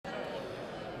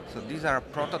So these are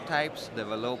prototypes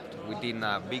developed within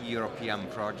a big European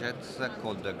project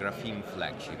called the Graphene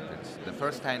Flagship. It's the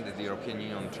first time that the European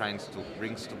Union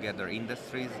brings together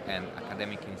industries and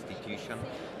academic institutions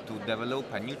to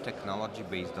develop a new technology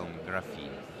based on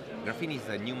graphene. Graphene is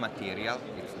a new material.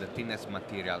 It's the thinnest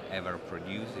material ever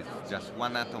produced. It's just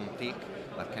one atom thick,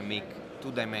 but can make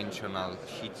two-dimensional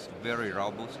sheets very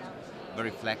robust,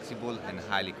 very flexible, and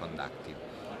highly conductive.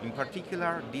 In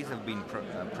particular, these have been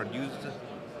produced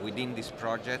within this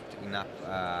project in an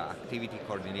activity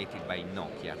coordinated by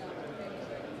Nokia.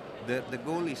 The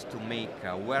goal is to make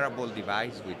a wearable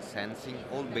device with sensing,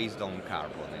 all based on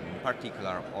carbon, and in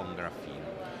particular on graphene.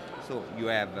 So you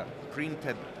have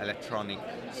printed electronic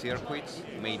circuits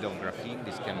made of graphene.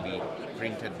 This can be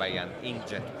printed by an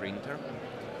inkjet printer.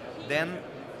 Then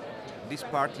this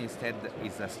part instead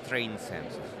is a strain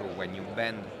sensor. So when you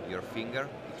bend your finger,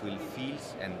 it will feel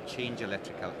and change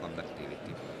electrical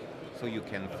conductivity. So you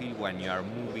can feel when you are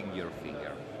moving your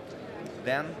finger.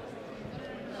 Then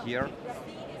here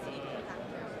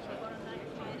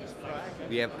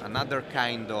we have another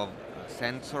kind of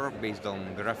sensor based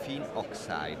on graphene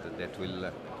oxide that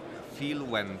will feel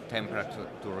when temperature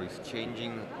is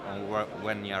changing or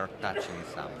when you are touching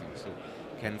something. So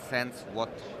can sense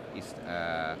what is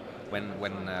when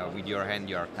with your hand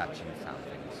you are touching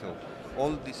something. So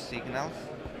all these signals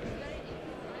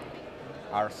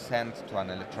are sent to an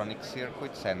electronic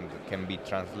circuit and can be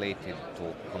translated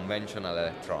to conventional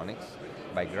electronics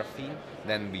by graphene,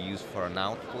 then be used for an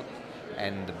output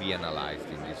and be analyzed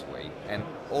in this way. And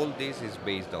all this is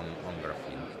based on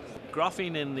graphene.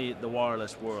 Graphene in the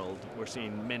wireless world, we're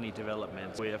seeing many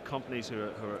developments. We have companies who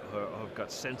have got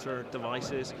sensor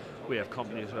devices. We have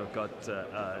companies who have got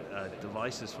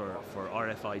devices for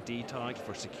RFID tags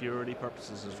for security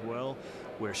purposes as well.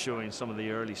 We're showing some of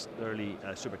the early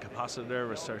supercapacitor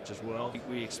research as well.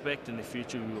 We expect in the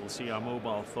future we will see our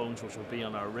mobile phones which will be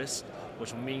on our wrist,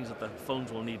 which means that the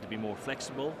phones will need to be more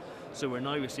flexible. So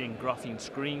we're seeing graphene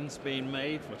screens being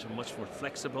made which are much more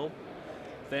flexible.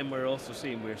 Then we're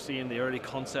seeing the early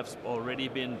concepts already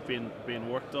being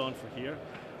worked on for here.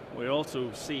 We also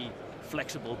see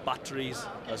flexible batteries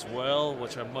as well,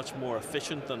 which are much more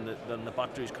efficient than the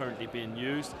batteries currently being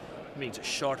used. It means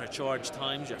shorter charge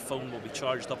times. Your phone will be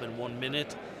charged up in 1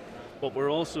 minute. But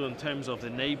we're also, in terms of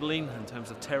enabling, in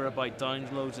terms of terabyte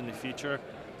downloads in the future,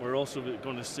 we're also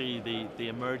going to see the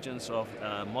emergence of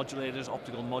modulators,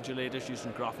 optical modulators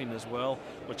using graphene as well,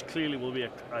 which clearly will be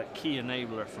a key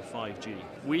enabler for 5G.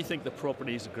 We think the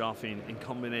properties of graphene in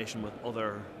combination with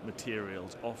other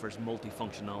materials offers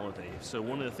multifunctionality. So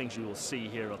one of the things you will see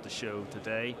here at the show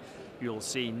today, you'll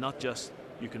see not just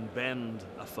you can bend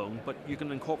a phone, but you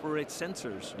can incorporate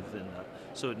sensors within that.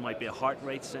 So it might be a heart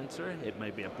rate sensor, it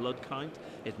may be a blood count,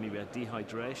 it may be a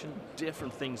dehydration.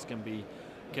 Different things can be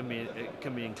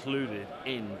included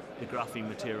in the graphene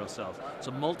material itself.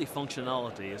 So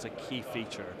multifunctionality is a key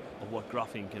feature of what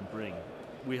graphene can bring.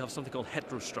 We have something called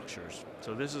heterostructures.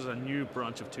 So this is a new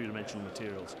branch of two-dimensional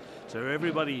materials. So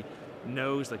everybody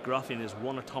knows that graphene is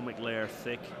one atomic layer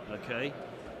thick, okay,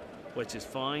 which is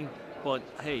fine, but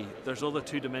hey, there's other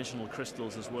two-dimensional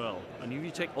crystals as well. And if you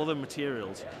take other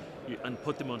materials and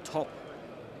put them on top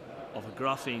of a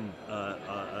graphene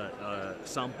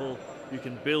sample, you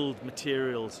can build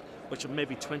materials which are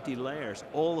maybe 20 layers,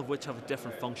 all of which have a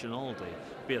different functionality,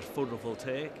 be it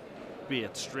photovoltaic, be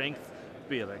it strength,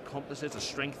 be it a composite, a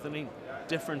strengthening.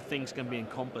 Different things can be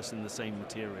encompassed in the same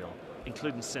material,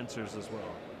 including sensors as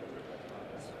well.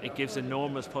 It gives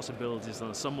enormous possibilities, and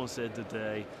as someone said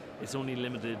today, it's only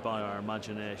limited by our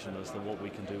imagination as to what we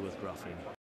can do with graphene.